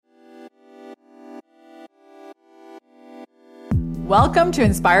Welcome to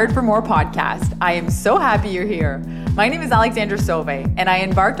Inspired for More podcast. I am so happy you're here. My name is Alexandra Sauvé, and I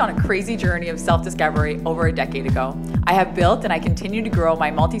embarked on a crazy journey of self-discovery over a decade ago. I have built and I continue to grow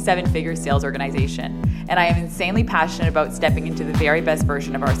my multi-seven-figure sales organization, and I am insanely passionate about stepping into the very best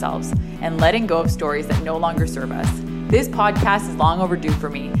version of ourselves and letting go of stories that no longer serve us. This podcast is long overdue for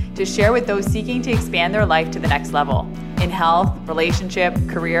me to share with those seeking to expand their life to the next level in health, relationship,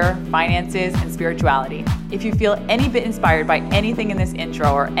 career, finances, and spirituality. If you feel any bit inspired by anything in this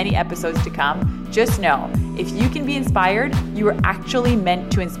intro or any episodes to come, just know, if you can be inspired, you are actually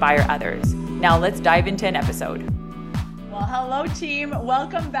meant to inspire others. Now let's dive into an episode. Well, hello team.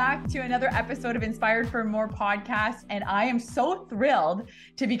 Welcome back to another episode of Inspired for More podcast. And I am so thrilled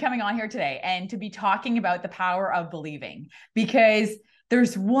to be coming on here today and to be talking about the power of believing, because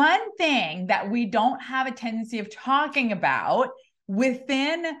there's one thing that we don't have a tendency of talking about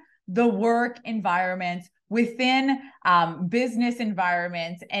within the work environments, within business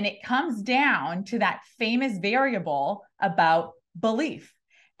environments, and it comes down to that famous variable about belief.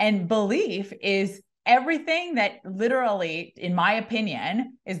 And belief is everything that literally, in my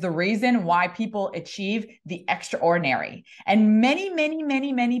opinion, is the reason why people achieve the extraordinary. And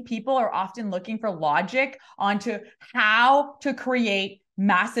many people are often looking for logic onto how to create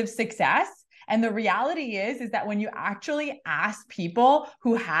massive success. And the reality is that when you actually ask people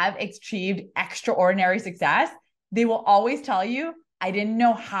who have achieved extraordinary success, they will always tell you, I didn't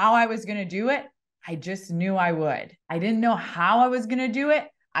know how I was going to do it. I just knew I would. I didn't know how I was going to do it.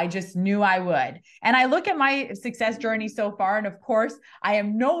 I just knew I would. And I look at my success journey so far, and of course, I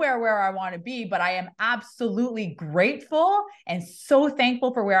am nowhere where I want to be, but I am absolutely grateful and so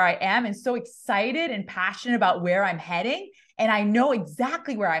thankful for where I am and so excited and passionate about where I'm heading. And I know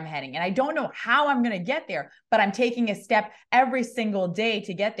exactly where I'm heading, and I don't know how I'm going to get there, but I'm taking a step every single day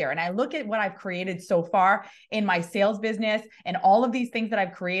to get there. And I look at what I've created so far in my sales business and all of these things that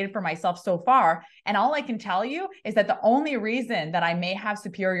I've created for myself so far. And all I can tell you is that the only reason that I may have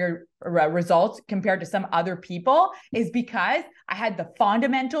superior results compared to some other people is because I had the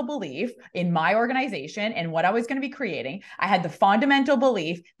fundamental belief in my organization and what I was going to be creating. I had the fundamental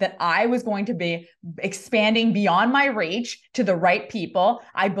belief that I was going to be expanding beyond my reach to the right people.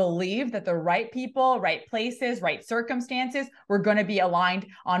 I believe that the right people, right places, right circumstances were going to be aligned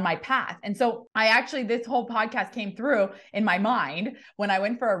on my path. And so this whole podcast came through in my mind when I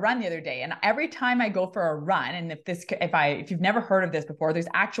went for a run the other day. And every time I go for a run, and if you've never heard of this before, there's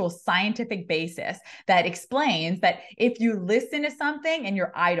actual scientific basis that explains that if you listen to something and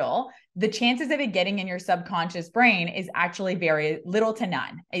you're idle, the chances of it getting in your subconscious brain is actually very little to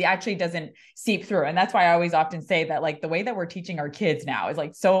none. It actually doesn't seep through. And that's why I always often say that, like, the way that we're teaching our kids now is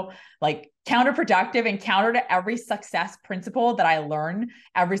so counterproductive and counter to every success principle that I learn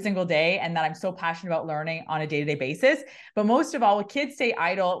every single day and that I'm so passionate about learning on a day-to-day basis. But most of all, when kids stay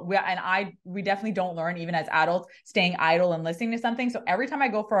idle, we definitely don't learn, even as adults, staying idle and listening to something. So every time I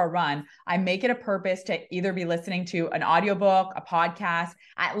go for a run, I make it a purpose to either be listening to an audiobook, a podcast,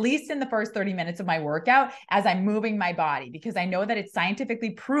 at least in the first 30 minutes of my workout as I'm moving my body, because I know that it's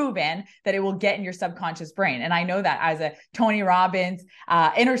scientifically proven that it will get in your subconscious brain. And I know that as a Tony Robbins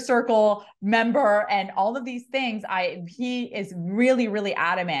Inner Circle member and all of these things, he is really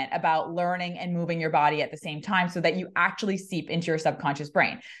adamant about learning and moving your body at the same time so that you actually seep into your subconscious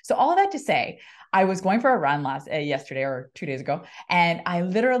brain. So all of that to say, I was going for a run yesterday or 2 days ago, and I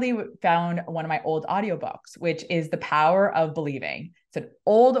literally found one of my old audiobooks, which is The Power of Believing. It's an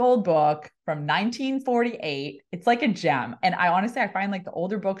old book from 1948. It's like a gem. And I find the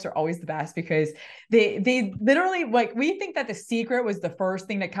older books are always the best because they literally, we think that The Secret was the first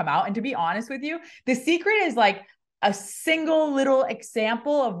thing to come out. And to be honest with you, The Secret is a single little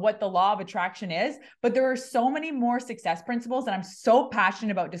example of what the law of attraction is, but there are so many more success principles, and I'm so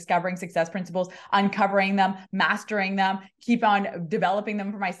passionate about discovering success principles, uncovering them, mastering them, keep on developing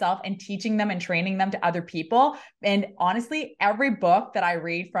them for myself and teaching them and training them to other people. And honestly, every book that I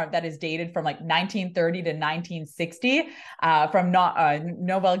read that is dated from 1930 to 1960, from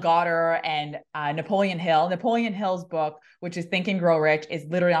Neville Goddard and Napoleon Hill. Napoleon Hill's book, which is Think and Grow Rich, is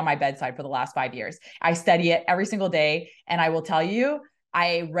literally on my bedside for the last 5 years. I study it every single day. And I will tell you,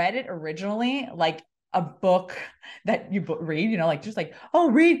 I read it originally like a book that you read,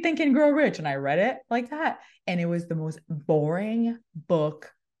 read Think and Grow Rich. And I read it like that. And it was the most boring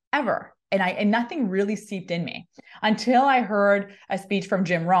book ever. And nothing really seeped in me until I heard a speech from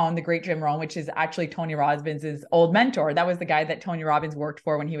Jim Rohn, the great Jim Rohn, which is actually Tony Robbins' old mentor. That was the guy that Tony Robbins worked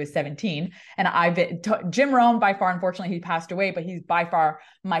for when he was 17. And Jim Rohn, by far, unfortunately, he passed away, but he's by far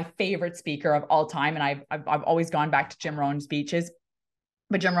my favorite speaker of all time. And I've always gone back to Jim Rohn's speeches.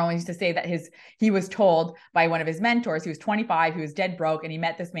 But Jim Rohn used to say that he was told by one of his mentors, he was 25, he was dead broke, and he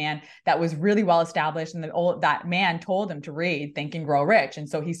met this man that was really well established. And that man told him to read Think and Grow Rich. And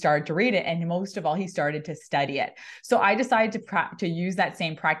so he started to read it. And most of all, he started to study it. So I decided to use that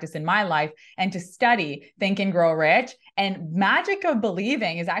same practice in my life and to study Think and Grow Rich. And Magic of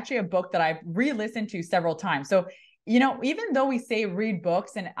Believing is actually a book that I've re-listened to several times. So, even though we say read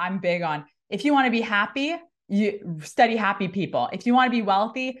books, and I'm big on, if you want to be happy, you study happy people. If you want to be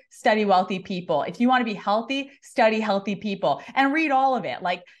wealthy, study wealthy people. If you want to be healthy, study healthy people, and read all of it.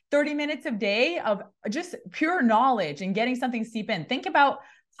 Like 30 minutes a day of just pure knowledge and getting something seep in. Think about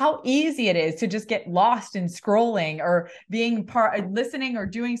how easy it is to just get lost in scrolling or listening or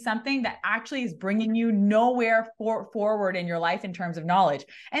doing something that actually is bringing you nowhere forward in your life in terms of knowledge.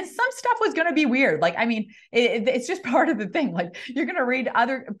 And some stuff was going to be weird. Like, it's just part of the thing. Like, you're going to read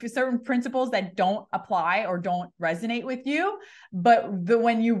other certain principles that don't apply or don't resonate with you. But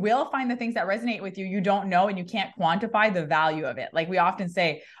when you will find the things that resonate with you, you don't know and you can't quantify the value of it. Like we often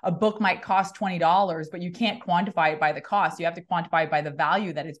say, a book might cost $20, but you can't quantify it by the cost. You have to quantify it by the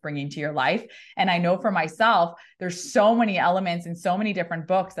value that it's bringing to your life. And I know for myself, there's so many elements and so many different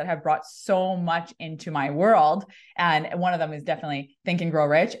books that have brought so much into my world. And one of them is definitely Think and Grow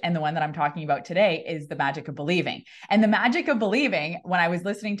Rich. And the one that I'm talking about today is The Magic of Believing. And The Magic of Believing, when I was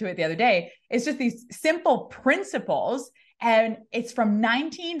listening to it the other day, it's just these simple principles. And it's from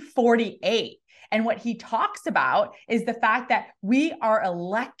 1948. And what he talks about is the fact that we are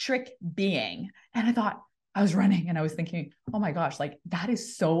electric being. And I thought, I was running and I was thinking, oh my gosh, like that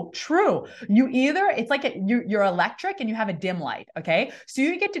is so true. It's like you're electric and you have a dim light. Okay. So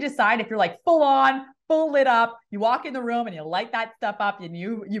you get to decide if you're like full on, full lit up, you walk in the room and you light that stuff up and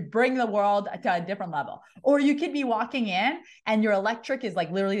you bring the world to a different level. Or you could be walking in and your electric is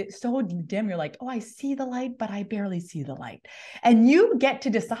like literally so dim. You're like, oh, I see the light, but I barely see the light. And you get to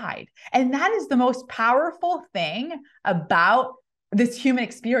decide. And that is the most powerful thing about this human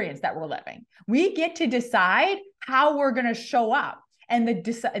experience that we're living. We get to decide how we're going to show up. And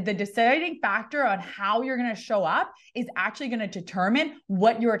the deciding factor on how you're going to show up is actually going to determine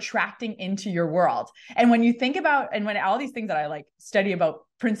what you're attracting into your world. And when you think about, and when all these things that I like study about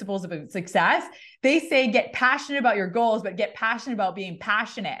principles of success, they say, get passionate about your goals, but get passionate about being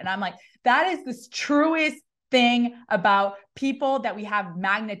passionate. And I'm like, that is the truest thing about people that we have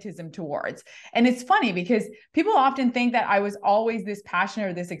magnetism towards. And it's funny because people often think that I was always this passionate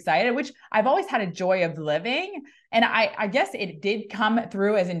or this excited, which I've always had a joy of living. And I guess it did come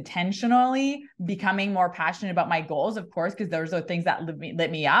through as intentionally becoming more passionate about my goals, of course, because those are things that lit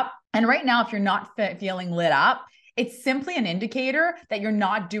me up. And right now, if you're not feeling lit up, it's simply an indicator that you're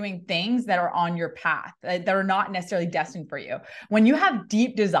not doing things that are on your path, that are not necessarily destined for you. When you have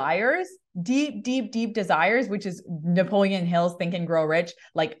deep desires, deep desires, which is Napoleon Hill's Think and Grow Rich,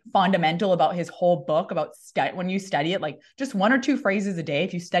 like fundamental about his whole book about when you study it, like just 1 or 2 phrases a day.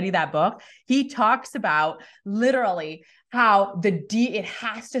 If you study that book, he talks about literally how it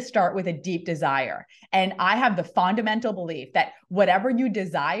has to start with a deep desire. And I have the fundamental belief that whatever you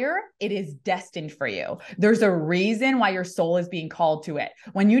desire, it is destined for you. There's a reason why your soul is being called to it.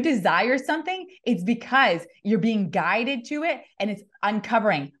 When you desire something, it's because you're being guided to it and it's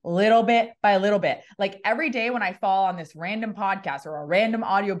uncovering little bit by little bit. Like every day when I fall on this random podcast or a random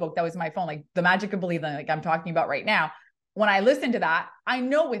audiobook that was my phone, like The Magic of Believing, like I'm talking about right now, when I listen to that, I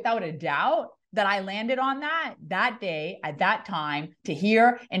know without a doubt that I landed on that day at that time to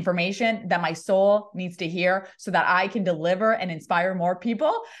hear information that my soul needs to hear so that I can deliver and inspire more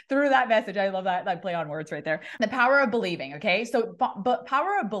people through that message. I love that play on words right there. The power of believing. Okay. So, but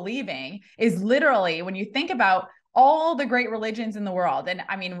power of believing is literally when you think about all the great religions in the world. And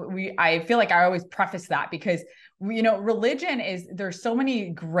I mean, I feel like I always preface that because religion there's so many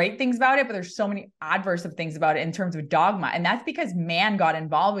great things about it, but there's so many adverse of things about it in terms of dogma. And that's because man got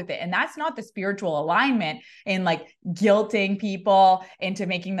involved with it. And that's not the spiritual alignment in like guilting people into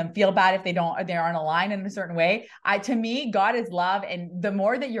making them feel bad if they aren't aligned in a certain way. To me, God is love. And the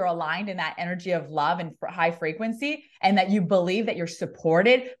more that you're aligned in that energy of love and high frequency, and that you believe that you're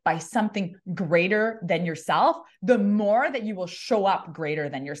supported by something greater than yourself, the more that you will show up greater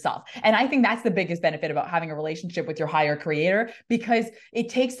than yourself. And I think that's the biggest benefit about having a relationship with your higher creator, because it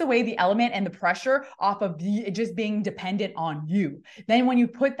takes away the element and the pressure off of just being dependent on you. Then when you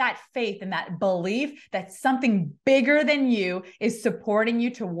put that faith and that belief that something bigger than you is supporting you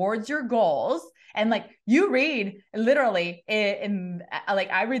towards your goals, And like you read literally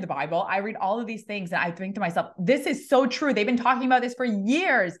like I read the Bible, I read all of these things and I think to myself, this is so true. They've been talking about this for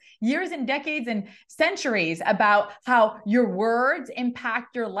years and decades and centuries about how your words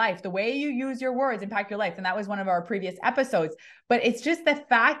impact your life. The way you use your words impact your life. And that was one of our previous episodes. But it's just the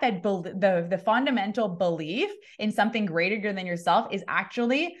fact that the fundamental belief in something greater than yourself is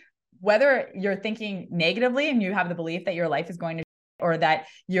actually, whether you're thinking negatively and you have the belief that your life is going to, or that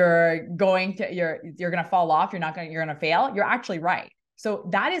you're going to fall off, you're going to fail, you're actually right. So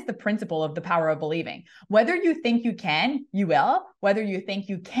that is the principle of the power of believing. Whether you think you can, you will. Whether you think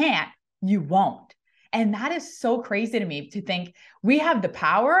you can't, you won't. And that is so crazy to me, to think we have the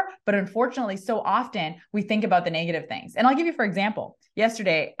power, but unfortunately, so often we think about the negative things. And I'll give you, for example,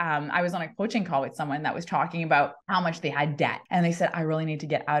 yesterday, I was on a coaching call with someone that was talking about how much they had debt. And they said, I really need to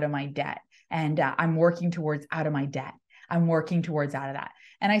get out of my debt. And I'm working towards out of my debt. I'm working towards out of that.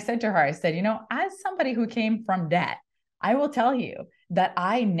 And I said to her, I said, as somebody who came from debt, I will tell you that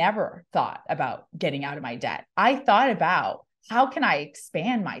I never thought about getting out of my debt. I thought about, how can I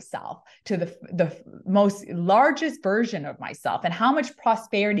expand myself to the most largest version of myself? And how much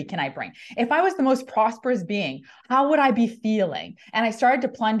prosperity can I bring? If I was the most prosperous being, how would I be feeling? And I started to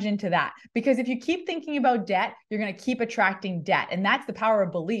plunge into that, because if you keep thinking about debt, you're going to keep attracting debt. And that's the power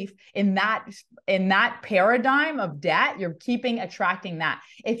of belief in that paradigm of debt. You're keeping attracting that.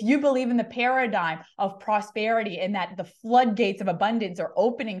 If you believe in the paradigm of prosperity and that the floodgates of abundance are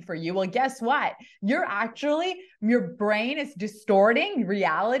opening for you, well, guess what? Your brain is distorting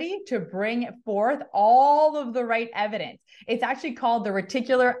reality to bring forth all of the right evidence. It's actually called the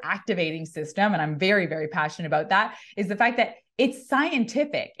reticular activating system. And I'm very, very passionate about that, is the fact that it's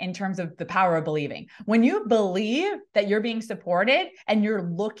scientific in terms of the power of believing. When you believe that you're being supported and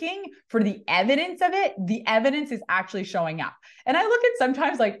you're looking for the evidence of it, the evidence is actually showing up. And I look at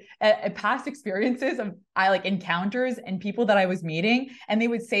sometimes like at past experiences of encounters and people that I was meeting, and they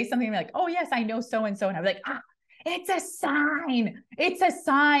would say something like, oh yes, I know so-and-so. And I was like, it's a sign. It's a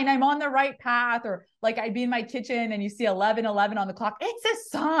sign. I'm on the right path. Or like I'd be in my kitchen and you see 11:11 on the clock. It's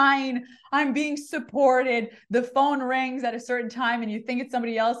a sign. I'm being supported. The phone rings at a certain time and you think it's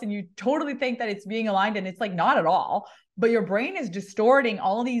somebody else and you totally think that it's being aligned, and it's like not at all. But your brain is distorting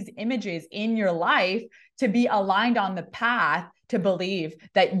all these images in your life to be aligned on the path to believe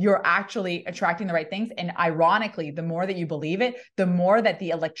that you're actually attracting the right things. And ironically, the more that you believe it, the more that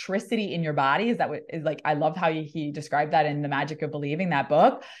the electricity in your body is like, I love how he described that in The Magic of Believing, that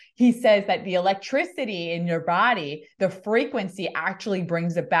book. He says that the electricity in your body, the frequency actually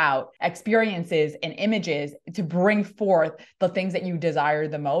brings about experiences and images to bring forth the things that you desire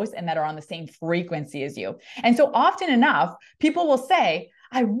the most and that are on the same frequency as you. And so often enough, people will say,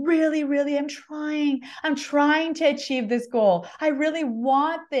 I really, really am trying. I'm trying to achieve this goal. I really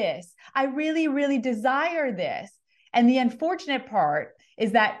want this. I really, really desire this. And the unfortunate part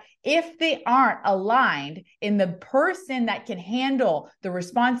is that if they aren't aligned in the person that can handle the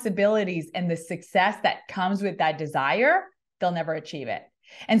responsibilities and the success that comes with that desire, they'll never achieve it.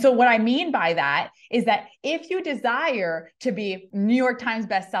 And so what I mean by that is that if you desire to be New York Times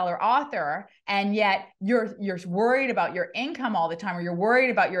bestseller author, and yet you're worried about your income all the time, or you're worried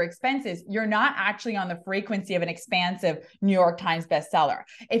about your expenses, you're not actually on the frequency of an expansive New York Times bestseller.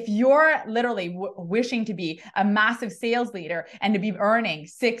 If you're literally wishing to be a massive sales leader and to be earning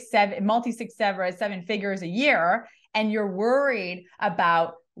seven figures a year, and you're worried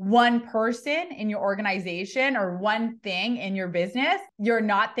about one person in your organization or one thing in your business, you're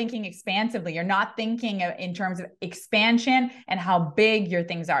not thinking expansively. You're not thinking in terms of expansion and how big your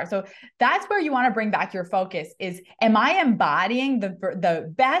things are. So that's where you want to bring back your focus is, am I embodying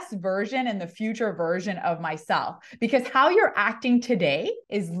the best version and the future version of myself? Because how you're acting today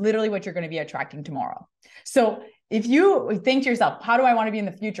is literally what you're going to be attracting tomorrow. So if you think to yourself, how do I want to be in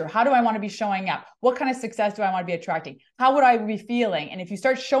the future? How do I want to be showing up? What kind of success do I want to be attracting? How would I be feeling? And if you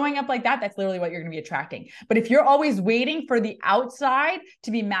start showing up like that, that's literally what you're going to be attracting. But if you're always waiting for the outside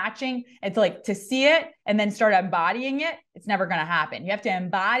to be matching, it's like to see it and then start embodying it, it's never going to happen. You have to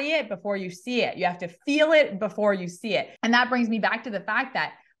embody it before you see it. You have to feel it before you see it. And that brings me back to the fact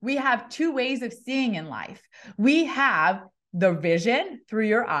that we have two ways of seeing in life. We have the vision through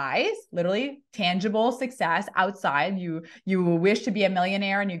your eyes, literally tangible success outside. You wish to be a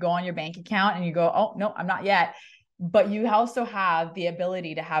millionaire and you go on your bank account and you go, oh, no, I'm not yet. but you also have the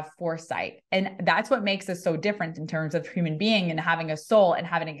ability to have foresight. And that's what makes us so different in terms of human being and having a soul and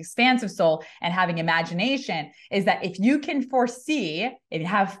having an expansive soul and having imagination, is that if you can foresee and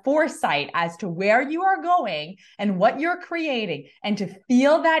have foresight as to where you are going and what you're creating, and to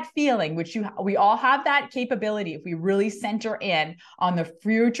feel that feeling, which we all have that capability if we really center in on the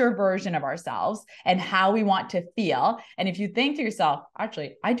future version of ourselves and how we want to feel. And if you think to yourself,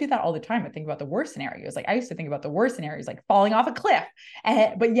 actually, I do that all the time. I think about the worst scenarios. Like I used to think about the worst scenarios, like falling off a cliff.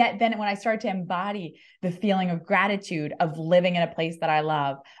 But yet then when I started to embody the feeling of gratitude, of living in a place that I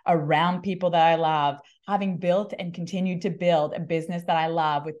love, around people that I love, having built and continued to build a business that I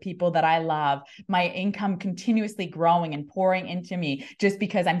love with people that I love, my income continuously growing and pouring into me just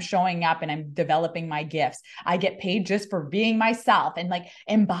because I'm showing up and I'm developing my gifts. I get paid just for being myself and like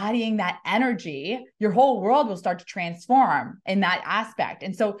embodying that energy. Your whole world will start to transform in that aspect.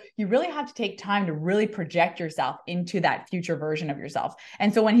 And so you really have to take time to really project yourself into that future version of yourself.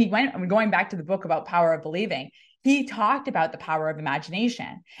 And so when going back to the book about Power of Believing, he talked about the power of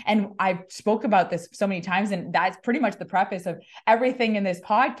imagination. And I've spoke about this so many times, and that's pretty much the preface of everything in this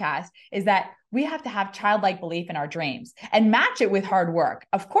podcast, is that we have to have childlike belief in our dreams and match it with hard work.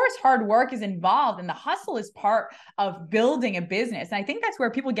 Of course, hard work is involved and the hustle is part of building a business. And I think that's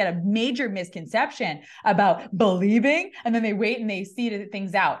where people get a major misconception about believing, and then they wait and they see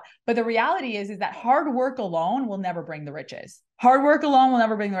things out. But the reality is that hard work alone will never bring the riches. Hard work alone will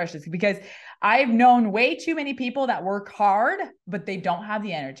never bring the riches, because I've known way too many people that work hard, but they don't have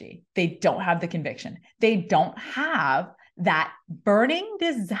the energy. They don't have the conviction. They don't have that burning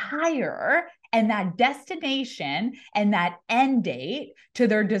desire and that destination and that end date to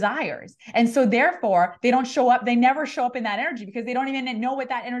their desires. And so therefore they don't show up. They never show up in that energy because they don't even know what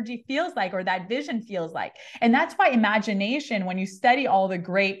that energy feels like or that vision feels like. And that's why imagination, when you study all the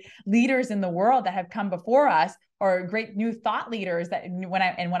great leaders in the world that have come before us, or great new thought leaders, that what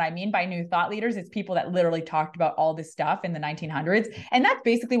I mean by new thought leaders is people that literally talked about all this stuff in the 1900s. And that's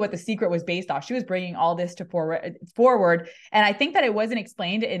basically what The Secret was based off. She was bringing all this to forward. And I think that it wasn't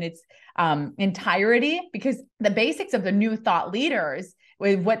explained in its entirety, because the basics of the new thought leaders,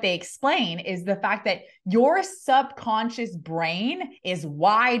 with what they explain, is the fact that your subconscious brain is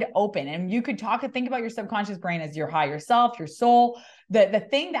wide open. And you could think about your subconscious brain as your higher self, your soul. The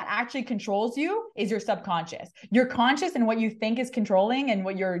thing that actually controls you is your subconscious. Your conscious and what you think is controlling and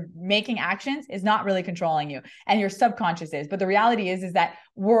what you're making actions is not really controlling you. And your subconscious is. But the reality is that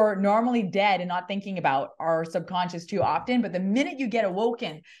we're normally dead and not thinking about our subconscious too often. But the minute you get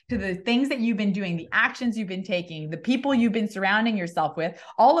awoken to the things that you've been doing, the actions you've been taking, the people you've been surrounding yourself with,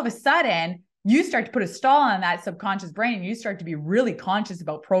 all of a sudden, you start to put a stall on that subconscious brain, and you start to be really conscious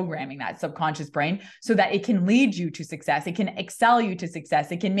about programming that subconscious brain so that it can lead you to success. It can excel you to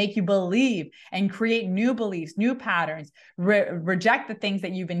success. It can make you believe and create new beliefs, new patterns, reject the things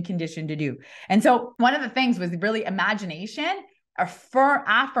that you've been conditioned to do. And so one of the things was really imagination,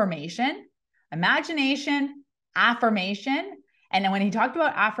 affirmation, imagination, affirmation. And then when he talked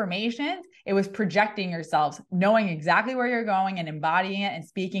about affirmations, it was projecting yourselves, knowing exactly where you're going and embodying it and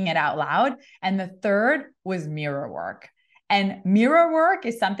speaking it out loud. And the third was mirror work. And mirror work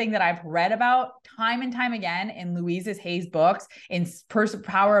is something that I've read about time and time again in Louise Hay's books, in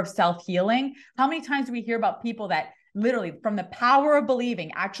Power of Self-Healing. How many times do we hear about people that literally from the power of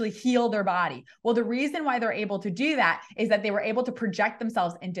believing actually heal their body? Well, the reason why they're able to do that is that they were able to project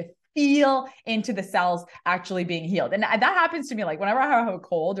themselves into feel into the cells actually being healed. And that happens to me. Like whenever I have a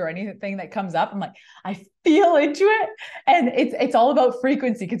cold or anything that comes up, I'm like, I feel into it. And it's all about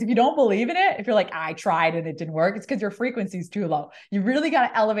frequency. Because if you don't believe in it, if you're like, I tried and it didn't work, it's because your frequency is too low. You really got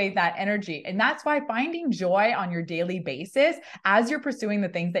to elevate that energy. And that's why finding joy on your daily basis as you're pursuing the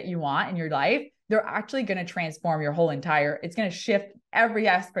things that you want in your life, they're actually going to transform your whole it's going to shift every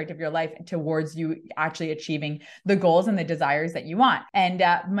aspect of your life towards you actually achieving the goals and the desires that you want. And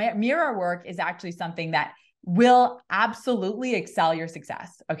mirror work is actually something that will absolutely excel your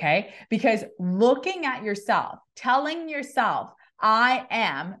success. Okay. Because looking at yourself, telling yourself, I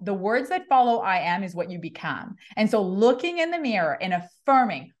am, the words that follow I am is what you become. And so looking in the mirror and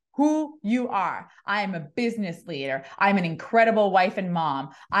affirming who you are. I am a business leader. I'm an incredible wife and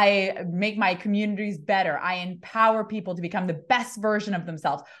mom. I make my communities better. I empower people to become the best version of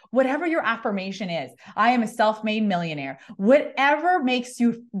themselves. Whatever your affirmation is, I am a self-made millionaire. Whatever makes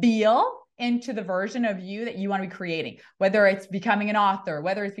you feel into the version of you that you want to be creating, whether it's becoming an author,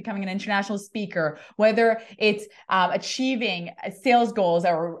 whether it's becoming an international speaker, whether it's achieving sales goals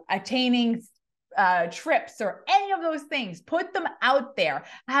or attaining trips or any of those things. Put them out there,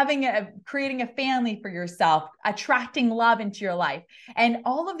 creating a family for yourself, attracting love into your life, and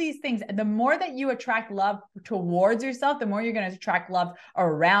all of these things. The more that you attract love towards yourself, the more you're going to attract love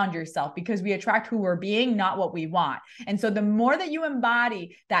around yourself, because we attract who we're being, not what we want. And so the more that you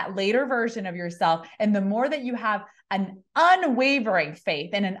embody that later version of yourself, and the more that you have an unwavering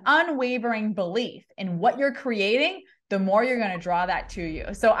faith and an unwavering belief in what you're creating, the more you're going to draw that to you.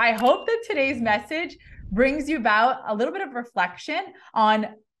 So I hope that today's message brings you about a little bit of reflection on,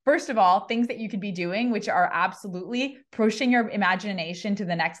 first of all, things that you could be doing, which are absolutely pushing your imagination to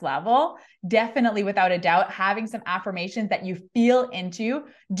the next level. Definitely, without a doubt, having some affirmations that you feel into,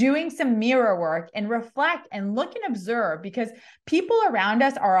 doing some mirror work and reflect and look and observe, because people around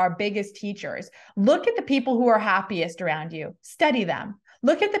us are our biggest teachers. Look at the people who are happiest around you, study them.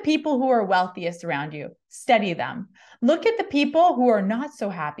 Look at the people who are wealthiest around you, study them. Look at the people who are not so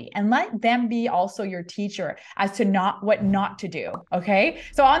happy and let them be also your teacher as to what not to do. Okay.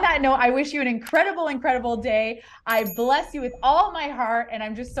 So on that note, I wish you an incredible, incredible day. I bless you with all my heart. And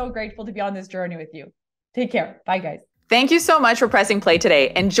I'm just so grateful to be on this journey with you. Take care. Bye, guys. Thank you so much for pressing play today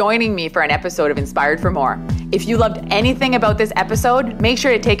and joining me for an episode of Inspired for More. If you loved anything about this episode, make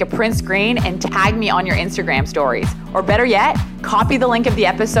sure to take a print screen and tag me on your Instagram stories. Or better yet, copy the link of the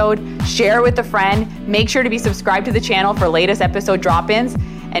episode, share it with a friend, make sure to be subscribed to the channel for latest episode drop-ins.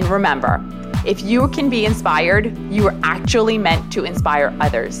 And remember, if you can be inspired, you are actually meant to inspire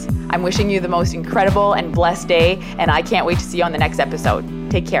others. I'm wishing you the most incredible and blessed day, and I can't wait to see you on the next episode.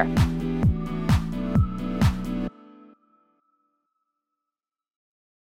 Take care.